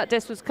realise that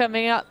disc was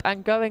coming up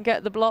and go and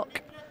get the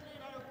block.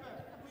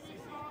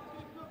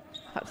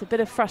 Perhaps a bit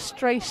of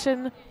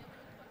frustration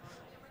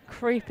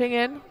creeping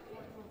in.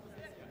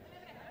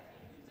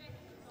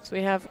 So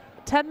we have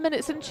 10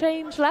 minutes and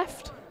change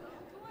left.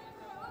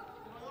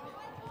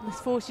 This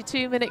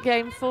 42-minute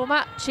game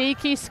format.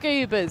 Cheeky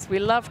scubas, we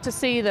love to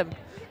see them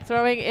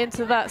throwing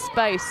into that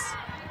space.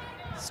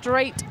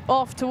 Straight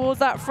off towards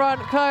that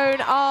front cone.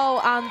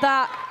 Oh, and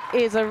that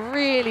is a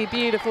really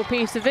beautiful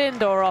piece of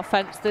indoor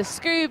offense. The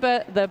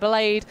scuba, the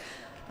blade,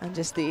 and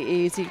just the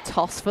easy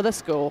toss for the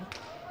score.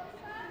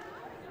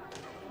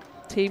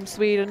 Team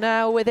Sweden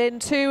now within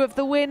 2 of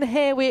the win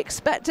here. We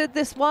expected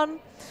this one.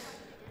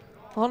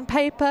 On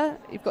paper,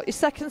 you've got your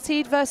 2nd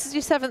seed versus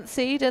your 7th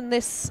seed in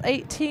this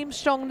 8-team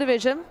strong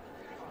division.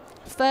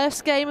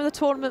 First game of the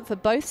tournament for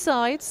both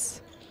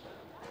sides.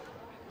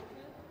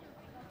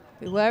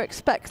 We were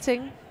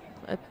expecting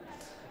a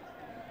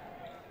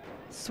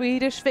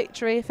Swedish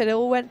victory if it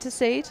all went to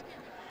seed,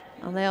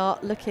 and they are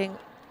looking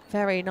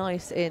very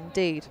nice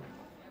indeed.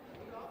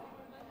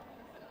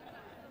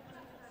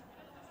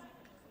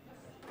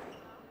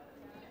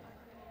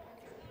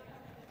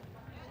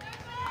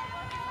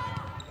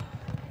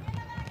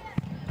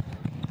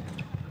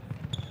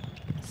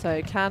 So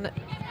can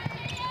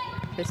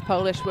this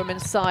Polish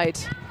women's side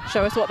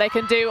show us what they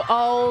can do?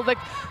 Oh,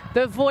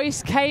 the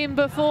voice came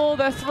before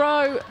the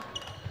throw,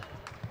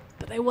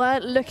 but they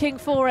weren't looking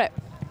for it.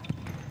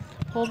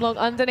 Holmlund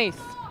underneath.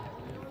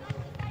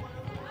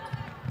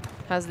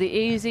 Has the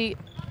easy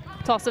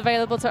toss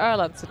available to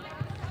Erlandsson.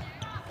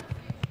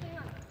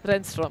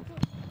 Renström.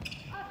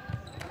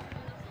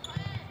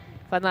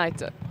 Van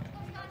Eyte.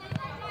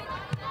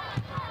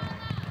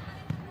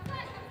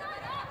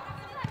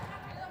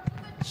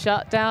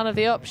 Shut down of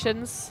the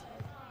options.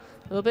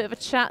 A little bit of a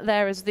chat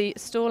there as the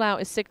stall out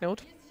is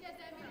signalled.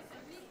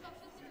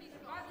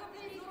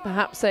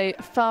 Perhaps a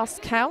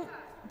fast count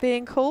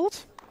being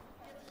called.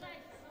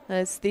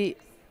 As it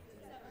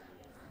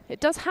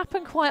does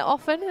happen quite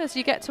often as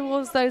you get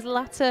towards those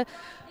latter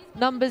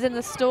numbers in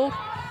the stall.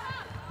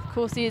 Of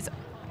course, he is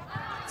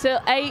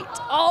till 8.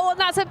 Oh, and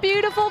that's a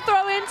beautiful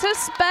throw into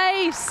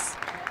space.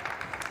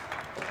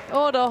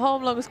 Order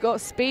Holmlund's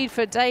got speed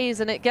for days,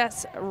 and it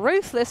gets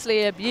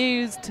ruthlessly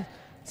abused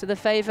to the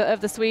favour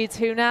of the Swedes,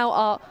 who now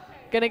are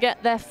going to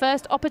get their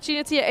first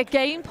opportunity at a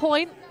game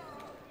point.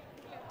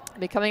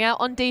 They'll be coming out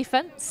on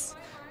defence,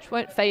 which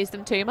won't faze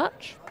them too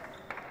much.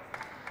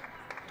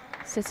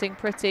 Sitting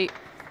pretty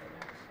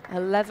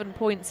 11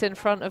 points in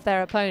front of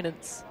their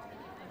opponents.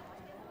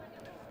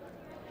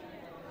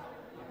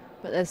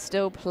 But there's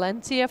still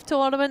plenty of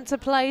tournament to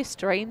play.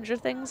 Stranger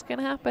things can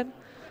happen.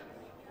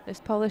 This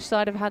Polish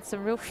side have had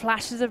some real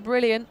flashes of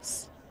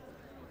brilliance,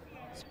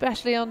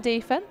 especially on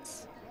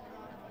defence.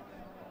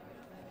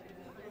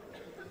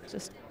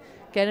 Just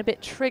getting a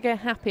bit trigger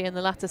happy in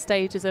the latter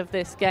stages of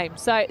this game.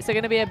 So it's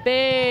going to be a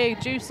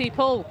big, juicy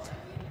pull.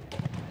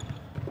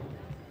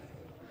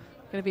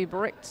 Going to be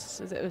bricked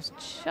as it was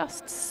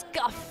just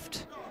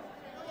scuffed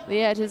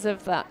the edges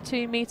of that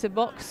 2-metre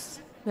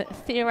box that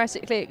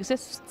theoretically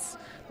exists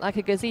like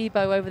a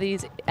gazebo over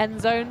these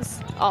end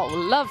zones. Oh,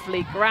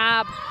 lovely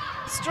grab.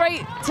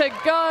 Straight to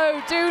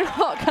go. Do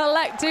not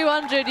collect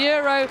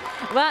 €200.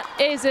 That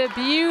is a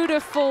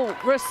beautiful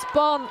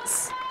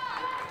response.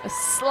 A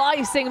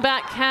slicing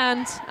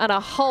backhand and a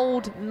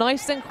hold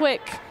nice and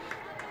quick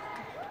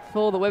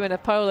for the women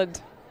of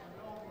Poland.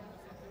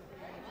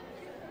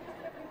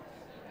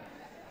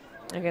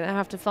 They're going to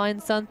have to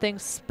find something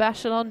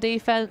special on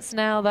defense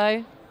now,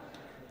 though.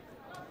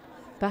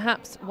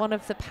 perhaps one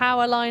of the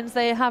power lines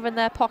they have in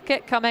their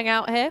pocket coming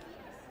out here.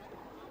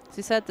 As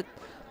you said, the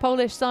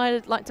Polish side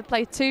would like to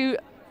play 2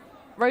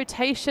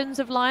 rotations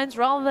of lines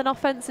rather than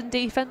offense and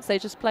defense. They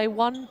just play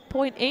 1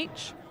 point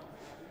each.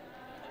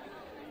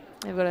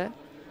 They've got a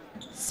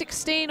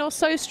 16 or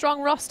so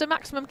strong roster,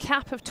 maximum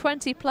cap of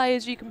 20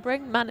 players you can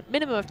bring,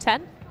 minimum of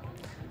 10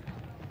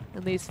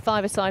 in these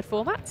 5-a-side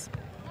formats.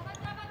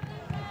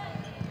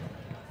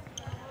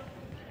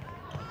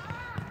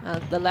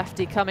 And the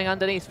lefty coming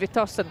underneath,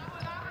 Vittosen.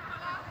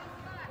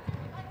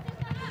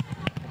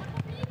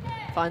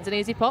 Finds an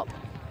easy pop.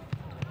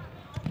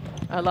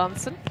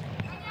 Erlandsen.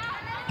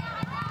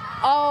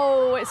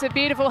 Oh, it's a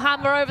beautiful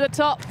hammer over the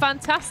top.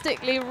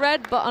 Fantastically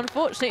read, but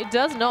unfortunately it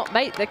does not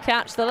make the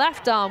catch. The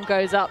left arm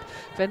goes up.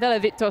 Vendela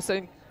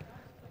Vittosen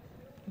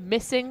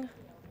missing.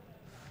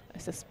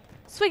 It's a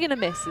swing and a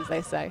miss, as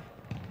they say.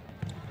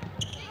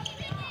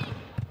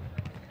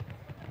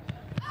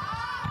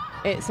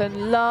 It's a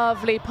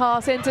lovely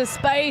pass into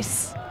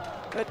space,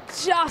 but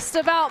just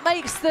about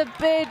makes the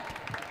bid.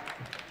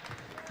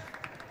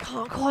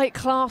 Can't quite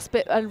clasp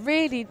it. A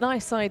really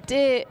nice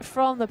idea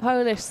from the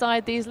Polish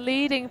side. These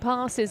leading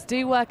passes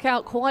do work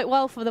out quite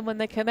well for them when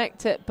they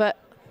connect it, but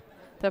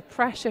the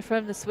pressure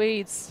from the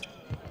Swedes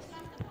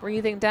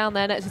breathing down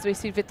their nets as we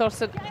see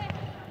Vittosen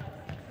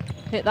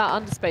hit that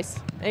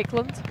underspace.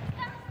 Eklund.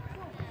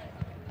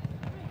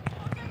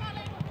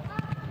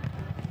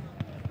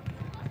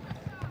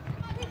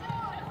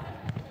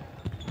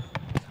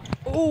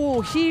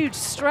 Oh, huge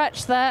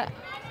stretch there.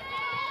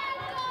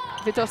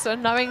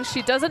 Vittosen knowing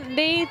she doesn't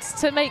need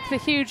to make the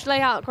huge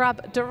layout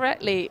grab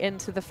directly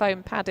into the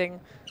foam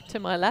padding to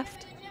my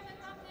left.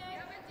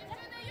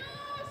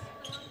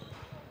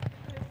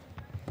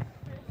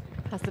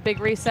 Has the big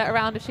reset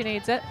around if she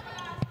needs it.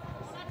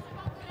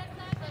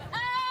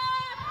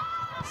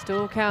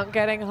 Stall count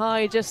getting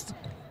high, just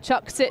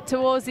chucks it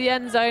towards the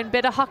end zone.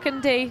 Bit of huck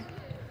and D.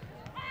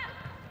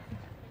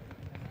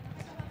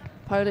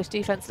 Polish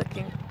defense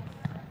looking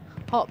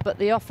hot, but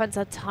the offense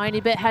a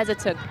tiny bit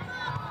hesitant.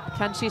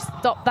 Can she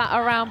stop that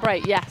around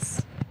break?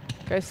 Yes.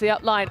 Goes to the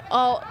up line.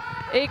 Oh,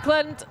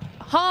 Eklund,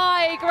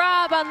 high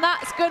grab, and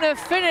that's going to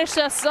finish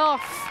us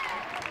off.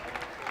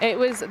 It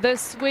was the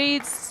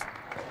Swedes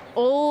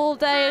all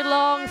day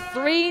long.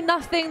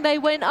 3-0 they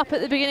went up at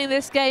the beginning of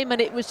this game,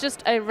 and it was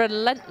just a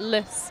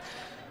relentless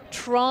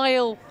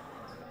trial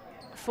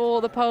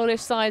for the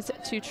Polish side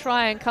to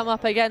try and come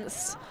up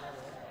against.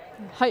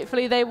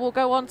 Hopefully they will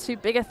go on to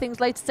bigger things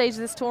later stages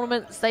of this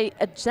tournament. They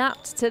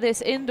adapt to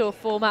this indoor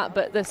format,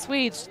 but the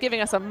Swedes giving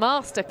us a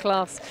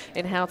masterclass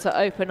in how to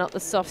open up the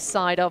soft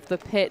side of the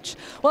pitch.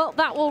 Well,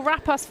 that will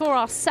wrap us for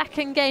our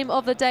second game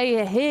of the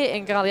day here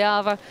in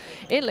GARLIAVA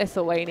in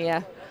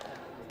Lithuania.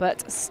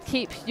 But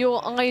keep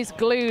your eyes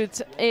glued.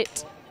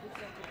 It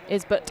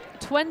is but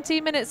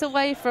 20 minutes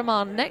away from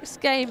our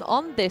next game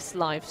on this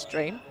live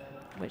stream,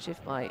 which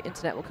if my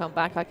internet will come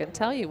back, I can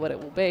tell you what it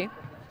will be.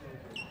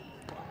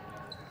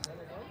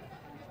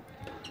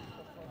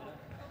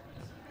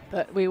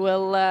 But we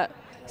will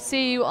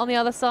see you on the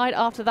other side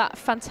after that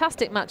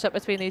fantastic matchup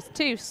between these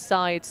two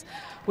sides.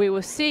 We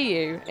will see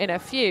you in a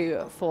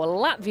few for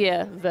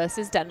Latvia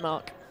versus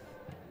Denmark.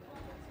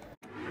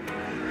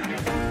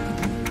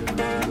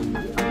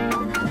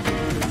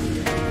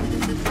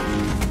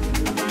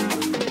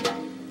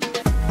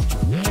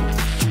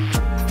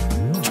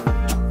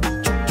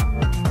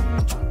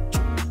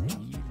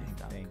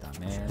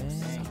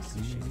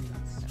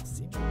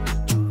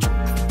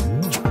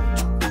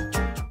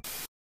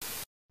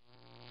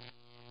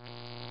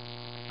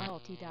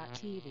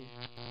 ulti.TV.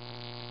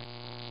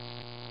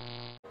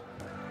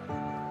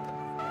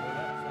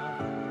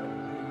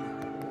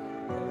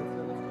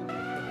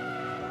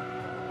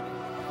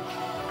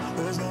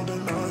 There's no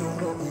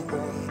denying what we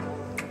want.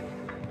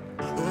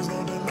 There's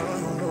no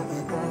denying what we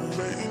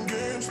want.